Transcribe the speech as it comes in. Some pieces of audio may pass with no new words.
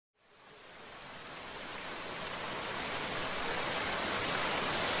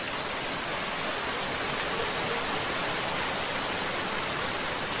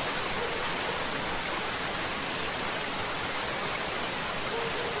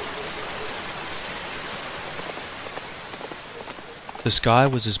The sky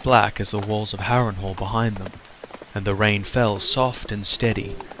was as black as the walls of Harrenhal behind them, and the rain fell soft and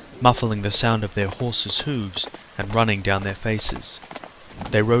steady, muffling the sound of their horses' hooves and running down their faces.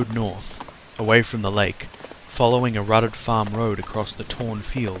 They rode north, away from the lake, following a rutted farm road across the torn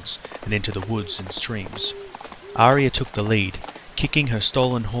fields and into the woods and streams. Arya took the lead, kicking her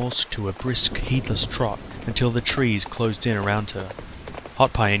stolen horse to a brisk, heedless trot until the trees closed in around her.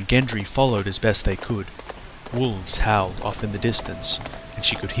 Hot Pie and Gendry followed as best they could. Wolves howled off in the distance, and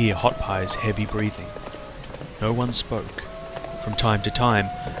she could hear Hot Pie's heavy breathing. No one spoke. From time to time,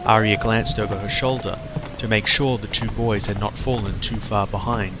 Arya glanced over her shoulder to make sure the two boys had not fallen too far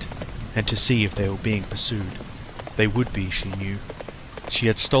behind, and to see if they were being pursued. They would be, she knew. She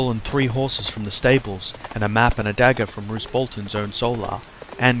had stolen 3 horses from the stables, and a map and a dagger from Roose Bolton's own Solar,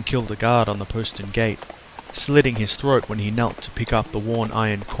 and killed a guard on the postern gate, slitting his throat when he knelt to pick up the worn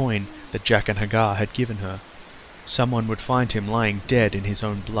iron coin that Jack and Hagar had given her. Someone would find him lying dead in his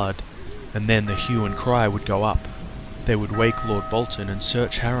own blood, and then the hue and cry would go up. They would wake Lord Bolton and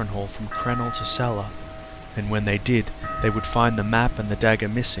search Harrenhal from crenel to cellar, and when they did, they would find the map and the dagger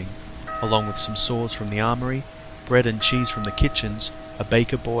missing, along with some swords from the armory, bread and cheese from the kitchens, a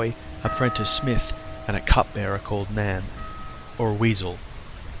baker boy, apprentice smith, and a cupbearer called Nan, or Weasel,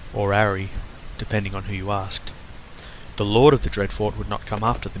 or Arry, depending on who you asked. The lord of the Dreadfort would not come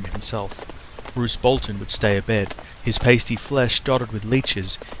after them himself. Roose Bolton would stay abed, his pasty flesh dotted with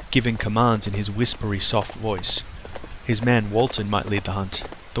leeches, giving commands in his whispery soft voice. His man Walton might lead the hunt,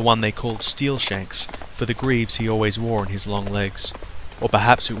 the one they called Steelshanks, for the greaves he always wore on his long legs. Or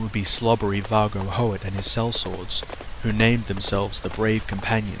perhaps it would be slobbery Vargo Hoet and his sellswords, who named themselves the Brave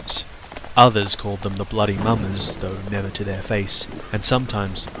Companions. Others called them the Bloody Mummers, though never to their face, and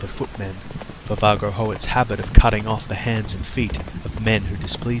sometimes the Footmen, for Vargo Hoet's habit of cutting off the hands and feet of men who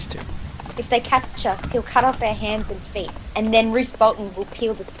displeased him. If they catch us, he'll cut off our hands and feet, and then Roose Bolton will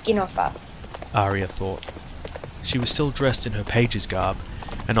peel the skin off us, Arya thought. She was still dressed in her page's garb,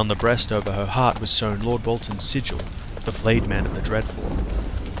 and on the breast over her heart was sewn Lord Bolton's sigil, the flayed man of the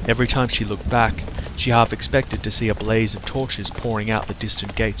Dreadfort. Every time she looked back, she half expected to see a blaze of torches pouring out the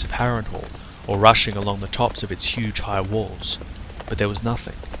distant gates of Harrenhal, or rushing along the tops of its huge high walls. But there was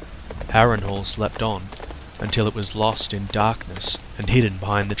nothing. Harrenhal slept on, until it was lost in darkness and hidden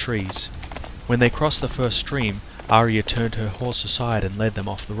behind the trees. When they crossed the first stream, Arya turned her horse aside and led them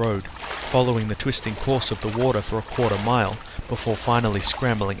off the road, following the twisting course of the water for a quarter-mile before finally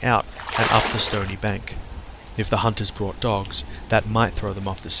scrambling out and up the stony bank. If the hunters brought dogs, that might throw them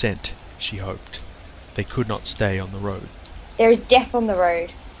off the scent, she hoped. They could not stay on the road. There is death on the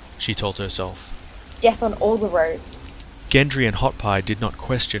road, she told herself. Death on all the roads. Gendry and Hot Pie did not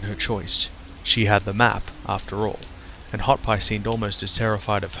question her choice. She had the map, after all, and Hot Pie seemed almost as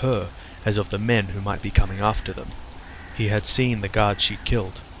terrified of her as of the men who might be coming after them. He had seen the guards she'd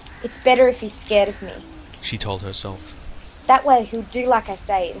killed. It's better if he's scared of me, she told herself. That way he'll do like I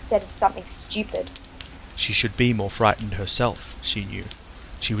say instead of something stupid. She should be more frightened herself, she knew.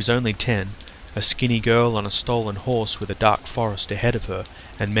 She was only 10, a skinny girl on a stolen horse with a dark forest ahead of her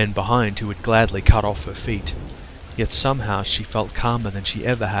and men behind who would gladly cut off her feet. Yet somehow she felt calmer than she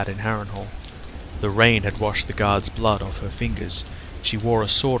ever had in Harrenhal. The rain had washed the guard's blood off her fingers. She wore a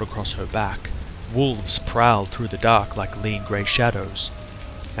sword across her back. Wolves prowled through the dark like lean grey shadows,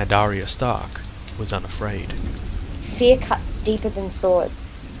 and Arya Stark was unafraid. Fear cuts deeper than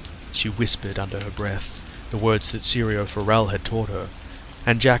swords, she whispered under her breath, the words that Syrio Forel had taught her,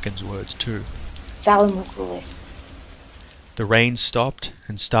 and Jaqen's words too. Valimogrulis. The rain stopped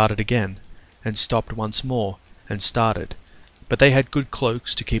and started again, and stopped once more and started, but they had good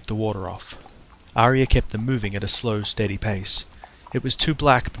cloaks to keep the water off. Arya kept them moving at a slow, steady pace. It was too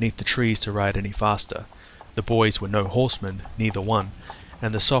black beneath the trees to ride any faster. The boys were no horsemen, neither one,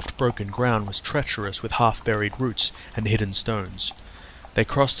 and the soft broken ground was treacherous with half-buried roots and hidden stones. They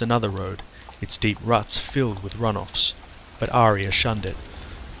crossed another road, its deep ruts filled with runoffs, but Arya shunned it.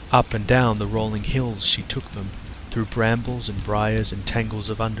 Up and down the rolling hills she took them, through brambles and briars and tangles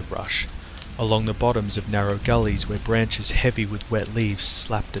of underbrush, along the bottoms of narrow gullies where branches heavy with wet leaves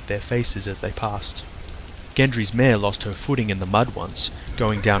slapped at their faces as they passed. Gendry's mare lost her footing in the mud once,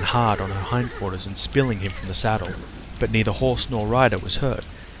 going down hard on her hindquarters and spilling him from the saddle, but neither horse nor rider was hurt,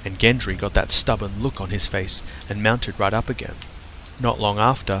 and Gendry got that stubborn look on his face and mounted right up again. Not long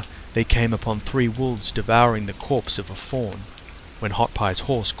after, they came upon 3 wolves devouring the corpse of a fawn. When Hot Pie's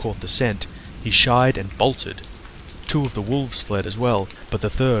horse caught the scent, he shied and bolted. 2 of the wolves fled as well, but the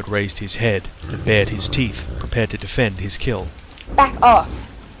 3rd raised his head and bared his teeth, prepared to defend his kill. Back off,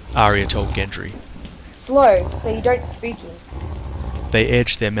 Arya told Gendry. Slow, so you don't spook him. They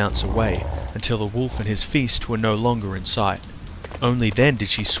edged their mounts away, until the wolf and his feast were no longer in sight. Only then did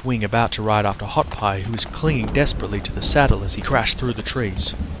she swing about to ride after Hot Pie, who was clinging desperately to the saddle as he crashed through the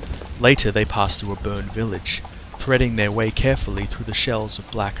trees. Later they passed through a burned village, threading their way carefully through the shells of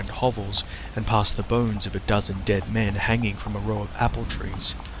blackened hovels and past the bones of a dozen dead men hanging from a row of apple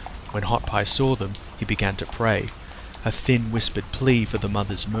trees. When Hot Pie saw them, he began to pray, a thin whispered plea for the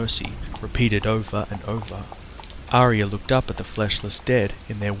mother's mercy, repeated over and over. Arya looked up at the fleshless dead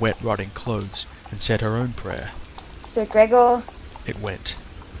in their wet rotting clothes and said her own prayer. Sir Gregor, It went.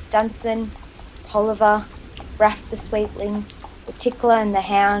 Dunson, Polliver, Raff the Sweetling, the Tickler and the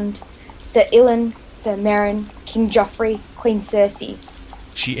Hound, Sir Ilan, Sir Merrin, King Joffrey, Queen Cersei.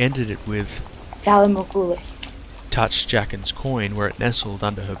 She ended it with, Valar Morghulis. touched Jaqen's coin where it nestled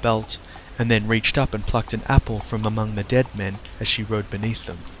under her belt, and then reached up and plucked an apple from among the dead men as she rode beneath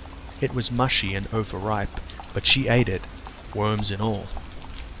them. It was mushy and overripe, but she ate it, worms and all.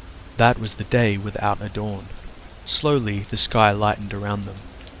 That was the day without a dawn. Slowly the sky lightened around them,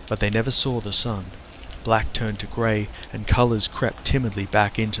 but they never saw the sun. Black turned to grey, and colours crept timidly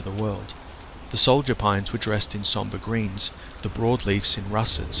back into the world. The soldier pines were dressed in sombre greens, the broadleafs in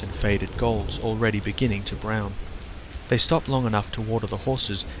russets and faded golds already beginning to brown. They stopped long enough to water the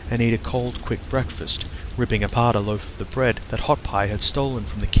horses and eat a cold, quick breakfast, ripping apart a loaf of the bread that Hot Pie had stolen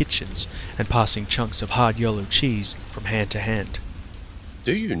from the kitchens and passing chunks of hard yellow cheese from hand to hand.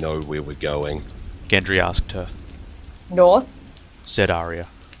 Do you know where we're going? Gendry asked her. North? Said Arya.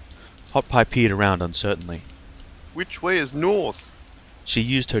 Hot Pie peered around uncertainly. Which way is north? She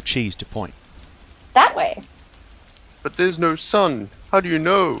used her cheese to point. That way. But there's no sun. How do you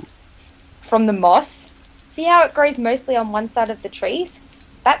know? From the moss. See how it grows mostly on one side of the trees?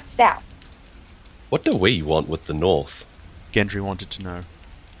 That's south. What do we want with the north? Gendry wanted to know.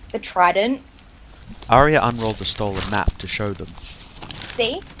 The trident. Arya unrolled the stolen map to show them.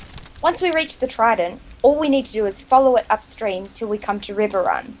 See? Once we reach the trident, all we need to do is follow it upstream till we come to River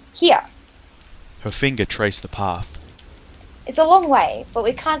Run. Here. Her finger traced the path. It's a long way, but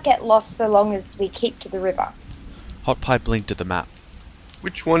we can't get lost so long as we keep to the river. Hot Pie blinked at the map.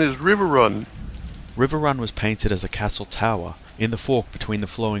 Which one is River Run? River Run was painted as a castle tower in the fork between the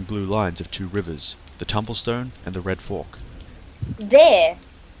flowing blue lines of two rivers, the Tumblestone and the Red Fork. There.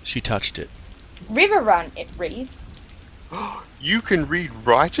 She touched it. River Run, it reads. You can read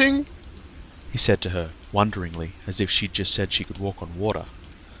writing? He said to her, wonderingly, as if she'd just said she could walk on water.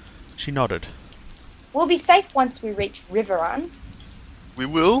 She nodded. We'll be safe once we reach River Run, We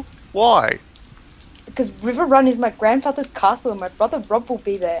will? Why? because River Run is my grandfather's castle and my brother Rob will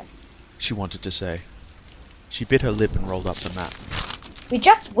be there. She wanted to say. She bit her lip and rolled up the map. We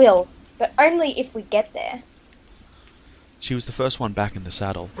just will, but only if we get there. She was the first one back in the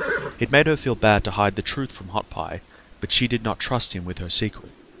saddle. It made her feel bad to hide the truth from Hot Pie, but she did not trust him with her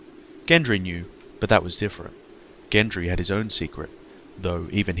secret. Gendry knew, but that was different. Gendry had his own secret, though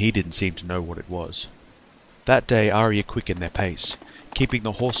even he didn't seem to know what it was. That day Arya quickened their pace, keeping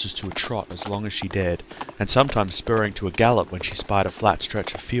the horses to a trot as long as she dared, and sometimes spurring to a gallop when she spied a flat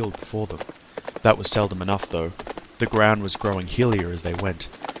stretch of field before them. That was seldom enough, though. The ground was growing hillier as they went.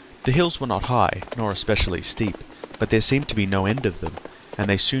 The hills were not high, nor especially steep, but there seemed to be no end of them, and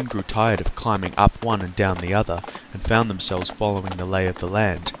they soon grew tired of climbing up one and down the other, and found themselves following the lay of the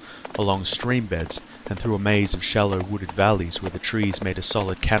land, along stream beds, and through a maze of shallow wooded valleys where the trees made a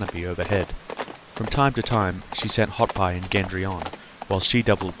solid canopy overhead. From time to time she sent Hot Pie and Gendry on, while she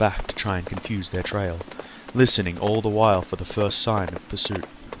doubled back to try and confuse their trail, listening all the while for the first sign of pursuit.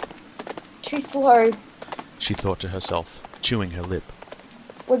 Too slow. She thought to herself, chewing her lip.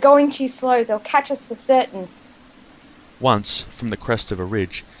 We're going too slow. They'll catch us for certain. Once, from the crest of a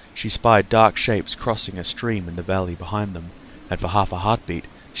ridge, she spied dark shapes crossing a stream in the valley behind them, and for half a heartbeat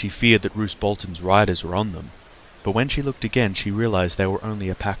she feared that Roose Bolton's riders were on them. But when she looked again she realized they were only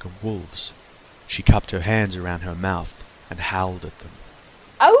a pack of wolves. She cupped her hands around her mouth and howled at them.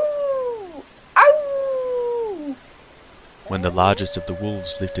 Ow! Ow! When the largest of the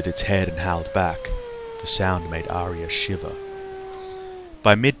wolves lifted its head and howled back, the sound made Arya shiver.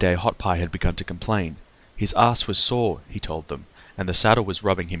 By midday Hot Pie had begun to complain. His arse was sore, he told them, and the saddle was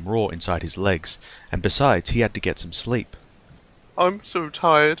rubbing him raw inside his legs, and besides he had to get some sleep. I'm so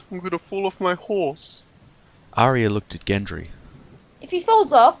tired. I'm gonna fall off my horse. Arya looked at Gendry. If he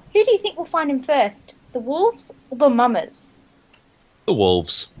falls off, who do you think will find him first? The wolves or the mummers? The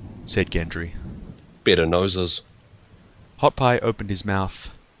wolves. Said Gendry. Better noses. Hot Pie opened his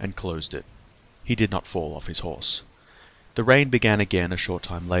mouth and closed it. He did not fall off his horse. The rain began again a short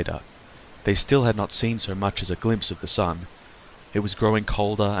time later. They still had not seen so much as a glimpse of the sun. It was growing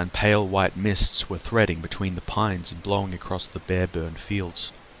colder, and pale white mists were threading between the pines and blowing across the bare burned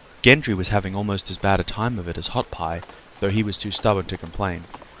fields. Gendry was having almost as bad a time of it as Hot Pie, though he was too stubborn to complain.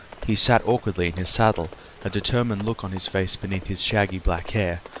 He sat awkwardly in his saddle, a determined look on his face beneath his shaggy black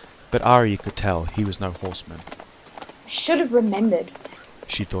hair, but Arya could tell he was no horseman. I should have remembered.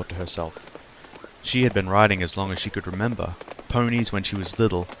 She thought to herself. She had been riding as long as she could remember, ponies when she was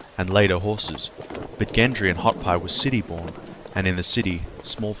little, and later horses, but Gendry and Hot Pie were city-born, and in the city,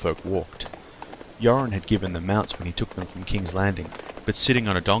 small folk walked. Yoren had given them mounts when he took them from King's Landing, but sitting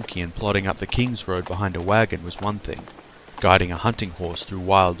on a donkey and plodding up the King's Road behind a wagon was one thing. Guiding a hunting horse through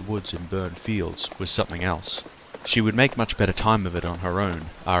wild woods and burned fields was something else. She would make much better time of it on her own,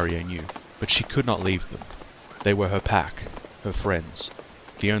 Arya knew, but she could not leave them. They were her pack, her friends,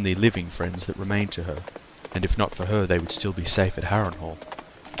 the only living friends that remained to her, and if not for her they would still be safe at Harrenhal.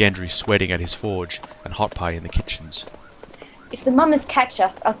 Gendry sweating at his forge, and Hot Pie in the kitchens. If the mummers catch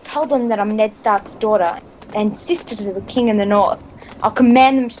us, I'll tell them that I'm Ned Stark's daughter and sister to the king in the north. I'll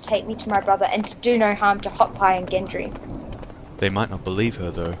command them to take me to my brother and to do no harm to Hot Pie and Gendry. They might not believe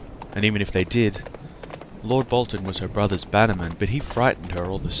her, though, and even if they did, Lord Bolton was her brother's bannerman, but he frightened her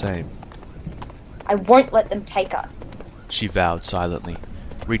all the same. I won't let them take us, She vowed silently,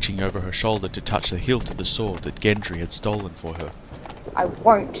 reaching over her shoulder to touch the hilt of the sword that Gendry had stolen for her. I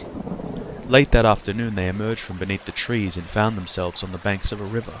won't. Late that afternoon they emerged from beneath the trees and found themselves on the banks of a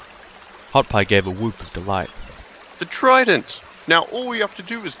river. Hot Pie gave a whoop of delight. The trident! Now all we have to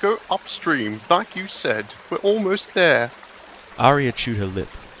do is go upstream, like you said. We're almost there. Arya chewed her lip.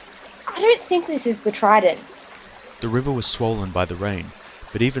 I don't think this is the trident. The river was swollen by the rain,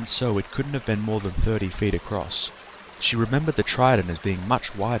 but even so it couldn't have been more than 30 feet across. She remembered the trident as being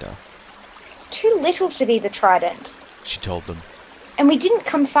much wider. It's too little to be the trident. She told them. And we didn't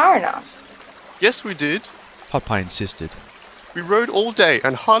come far enough. Yes, we did. Hot Pie insisted. We rode all day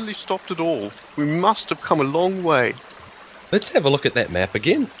and hardly stopped at all. We must have come a long way. Let's have a look at that map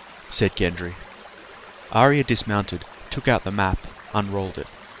again. Said Gendry. Arya dismounted, took out the map, unrolled it.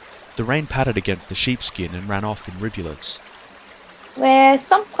 The rain pattered against the sheepskin and ran off in rivulets. We're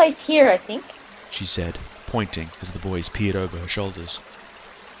someplace here, I think. She said, pointing as the boys peered over her shoulders.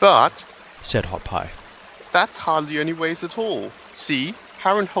 But Said Hot Pie. that's hardly any ways at all. See,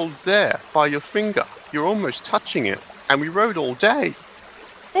 Harrenhal's there, by your finger. You're almost touching it. And we rode all day.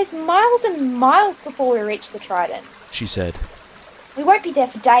 There's miles and miles before we reach the trident. She said. We won't be there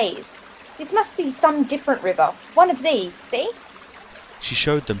for days. This must be some different river. One of these, see? She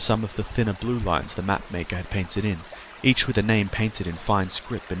showed them some of the thinner blue lines the map maker had painted in, each with a name painted in fine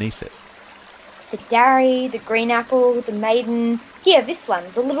script beneath it. The Darry, the Green Apple, the Maiden. Here, this one,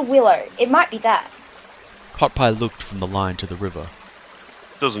 the Little Willow. It might be that. Hot Pie looked from the line to the river.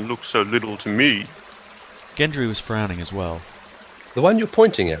 Doesn't look so little to me. Gendry was frowning as well. The one you're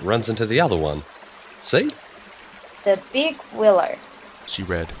pointing at runs into the other one. See? The Big Willow. She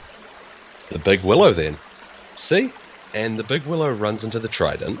read. The big willow then. See? And the big willow runs into the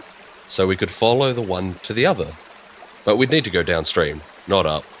trident, so we could follow the one to the other. But we'd need to go downstream, not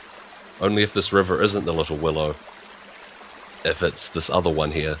up. Only if this river isn't the little willow. If it's this other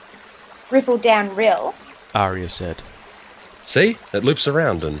one here. Ripple down rill. Arya said. See? It loops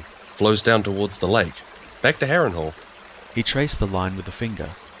around and flows down towards the lake. Back to Harrenhal. He traced the line with a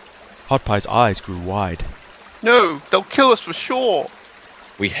finger. Hot Pie's eyes grew wide. No, they'll kill us for sure.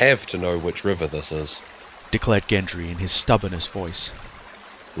 We have to know which river this is. Declared Gendry in his stubbornest voice.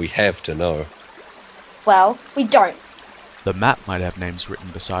 We have to know. Well, we don't. The map might have names written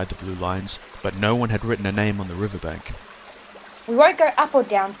beside the blue lines, but no one had written a name on the riverbank. We won't go up or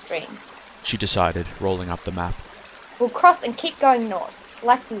downstream. She decided, rolling up the map. We'll cross and keep going north,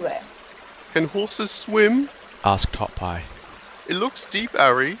 like we were. Can horses swim? Asked Hot Pie. It looks deep,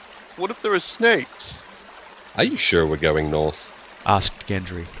 Arya. What if there are snakes? Are you sure we're going north? Asked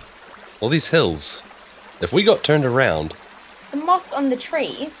Gendry. All these hills. If we got turned around... The moss on the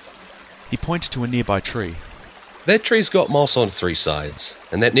trees. He pointed to a nearby tree. That tree's got moss on 3 sides,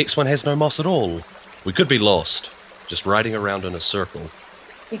 and that next one has no moss at all. We could be lost, just riding around in a circle.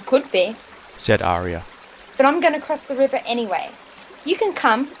 We could be. Said Arya. But I'm going to cross the river anyway. You can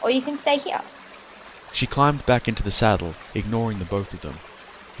come, or you can stay here. She climbed back into the saddle, ignoring the both of them.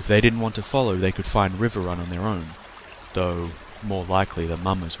 If they didn't want to follow, they could find River Run on their own. Though, more likely the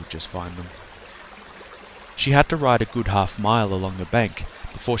mummers would just find them. She had to ride a good half-mile along the bank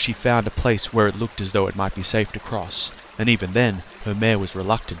before she found a place where it looked as though it might be safe to cross, and even then, her mare was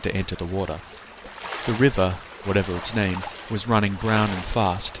reluctant to enter the water. The river, whatever its name, was running brown and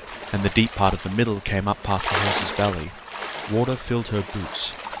fast, and the deep part of the middle came up past the horse's belly. Water filled her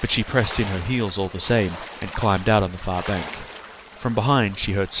boots, but she pressed in her heels all the same and climbed out on the far bank. From behind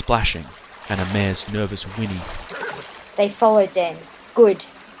she heard splashing, and a mare's nervous whinny. They followed then. Good.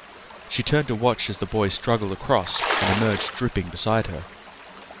 She turned to watch as the boys struggled across and emerged dripping beside her.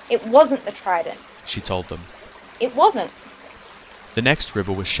 It wasn't the trident. She told them. It wasn't. The next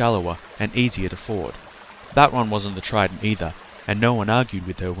river was shallower and easier to ford. That one wasn't the trident either, and no one argued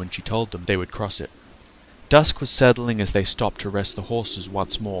with her when she told them they would cross it. Dusk was settling as they stopped to rest the horses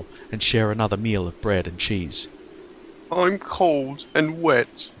once more and share another meal of bread and cheese. I'm cold and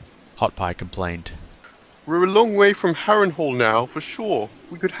wet. Hot Pie complained. We're a long way from Harrenhal now, for sure.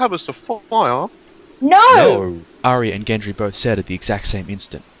 We could have us a fire. No! Arya and Gendry both said at the exact same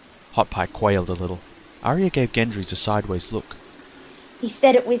instant. Hot Pie quailed a little. Arya gave Gendry's a sideways look. He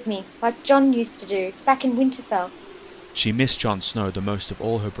said it with me, like Jon used to do, back in Winterfell. She missed Jon Snow the most of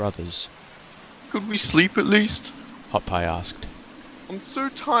all her brothers. Could we sleep at least? Hot Pie asked. I'm so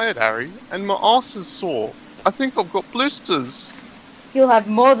tired, Harry, and my arse is sore. I think I've got blisters. You'll have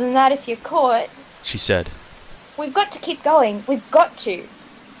more than that if you're caught. She said. We've got to keep going. We've got to.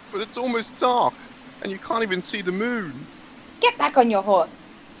 But it's almost dark, and you can't even see the moon. Get back on your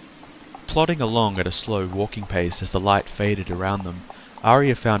horse. Plodding along at a slow walking pace as the light faded around them,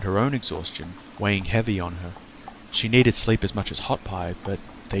 Arya found her own exhaustion weighing heavy on her. She needed sleep as much as Hot Pie, but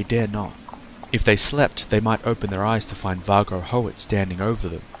they dared not. If they slept, they might open their eyes to find Vargo Howitt standing over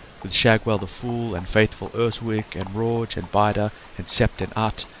them, with Shagwell the Fool and faithful Urswick and Rorge and Bida and Sept and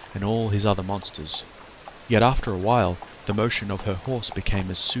Ut and all his other monsters. Yet after a while, the motion of her horse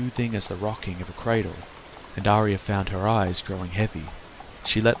became as soothing as the rocking of a cradle, and Arya found her eyes growing heavy.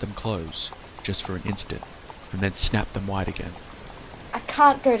 She let them close, just for an instant, and then snapped them wide again. I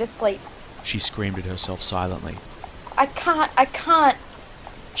can't go to sleep. She screamed at herself silently. I can't.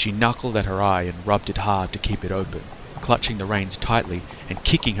 She knuckled at her eye and rubbed it hard to keep it open, clutching the reins tightly and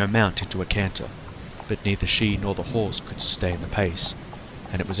kicking her mount into a canter. But neither she nor the horse could sustain the pace,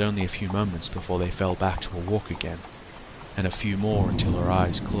 and it was only a few moments before they fell back to a walk again, and a few more until her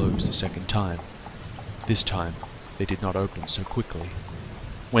eyes closed a second time. This time, they did not open so quickly.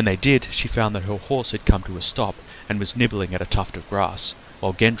 When they did, she found that her horse had come to a stop and was nibbling at a tuft of grass,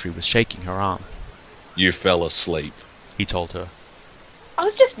 while Gendry was shaking her arm. You fell asleep. He told her. I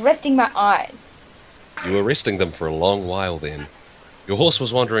was just resting my eyes. You were resting them for a long while then. Your horse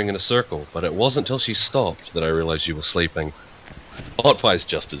was wandering in a circle, but it wasn't till she stopped that I realized you were sleeping. Hot Pie's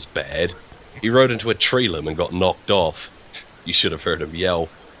just as bad. He rode into a tree limb and got knocked off. You should have heard him yell.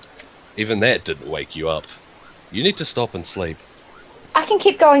 Even that didn't wake you up. You need to stop and sleep. I can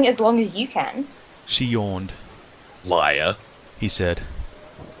keep going as long as you can. She yawned. Liar. He said.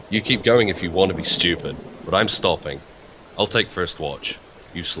 You keep going if you want to be stupid, but I'm stopping. I'll take first watch.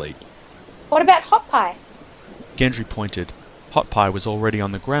 You sleep. What about Hot Pie? Gendry pointed. Hot Pie was already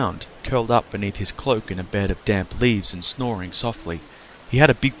on the ground, curled up beneath his cloak in a bed of damp leaves and snoring softly. He had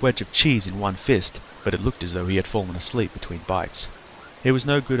a big wedge of cheese in one fist, but it looked as though he had fallen asleep between bites. It was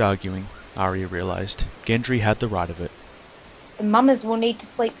no good arguing, Arya realized. Gendry had the right of it. The mummers will need to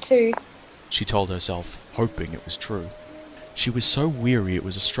sleep too. She told herself, hoping it was true. She was so weary it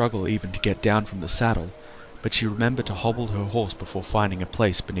was a struggle even to get down from the saddle, but she remembered to hobble her horse before finding a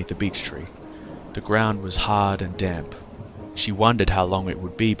place beneath a beech tree. The ground was hard and damp. She wondered how long it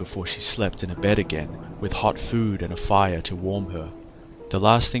would be before she slept in a bed again, with hot food and a fire to warm her. The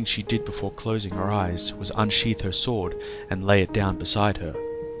last thing she did before closing her eyes was unsheath her sword and lay it down beside her.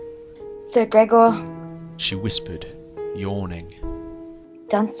 Sir Gregor, She whispered, yawning.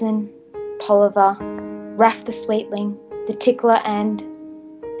 Dunson, Polliver, Raff the Sweetling, the Tickler and...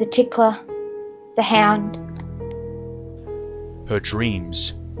 the Tickler, the Hound. Her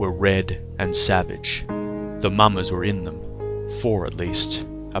dreams were red and savage. The mummers were in them, 4 at least,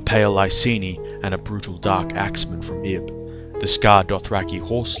 a pale Lyseni and a brutal dark axeman from Ib, the scarred Dothraki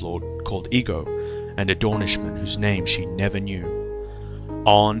horse lord called Ego, and a Dornishman whose name she never knew.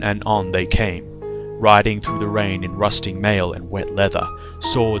 On and on they came, riding through the rain in rusting mail and wet leather,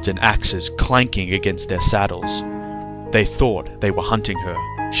 swords and axes clanking against their saddles. They thought they were hunting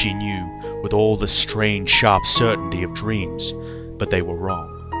her, she knew, with all the strange sharp certainty of dreams, but they were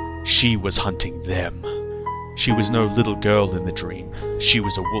wrong. She was hunting them. She was no little girl in the dream. She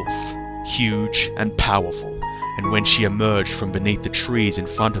was a wolf, huge and powerful, and when she emerged from beneath the trees in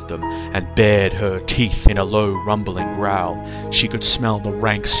front of them and bared her teeth in a low rumbling growl, she could smell the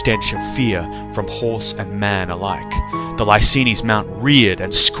rank stench of fear from horse and man alike. The Lyseni's mount reared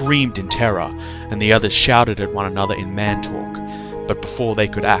and screamed in terror, and the others shouted at one another in man-talk. But before they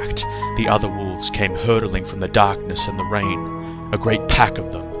could act, the other wolves came hurtling from the darkness and the rain, a great pack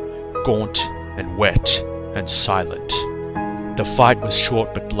of them, gaunt and wet and silent. The fight was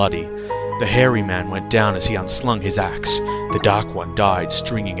short but bloody. The hairy man went down as he unslung his axe, the dark one died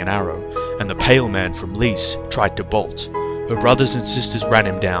stringing an arrow, and the pale man from Lys tried to bolt. Her brothers and sisters ran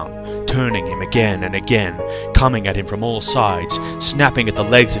him down, turning him again and again, coming at him from all sides, snapping at the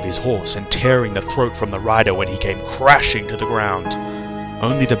legs of his horse and tearing the throat from the rider when he came crashing to the ground.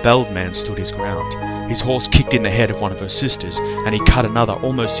 Only the belled man stood his ground. His horse kicked in the head of one of her sisters, and he cut another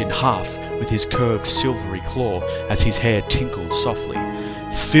almost in half with his curved silvery claw as his hair tinkled softly.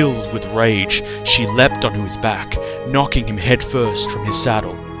 Filled with rage, she leapt onto his back, knocking him headfirst from his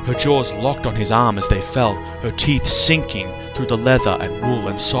saddle. Her jaws locked on his arm as they fell, her teeth sinking through the leather and wool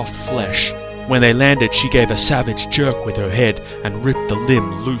and soft flesh. When they landed, she gave a savage jerk with her head and ripped the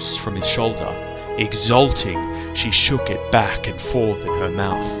limb loose from his shoulder. Exulting, she shook it back and forth in her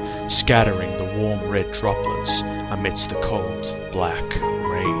mouth, scattering the warm red droplets amidst the cold, black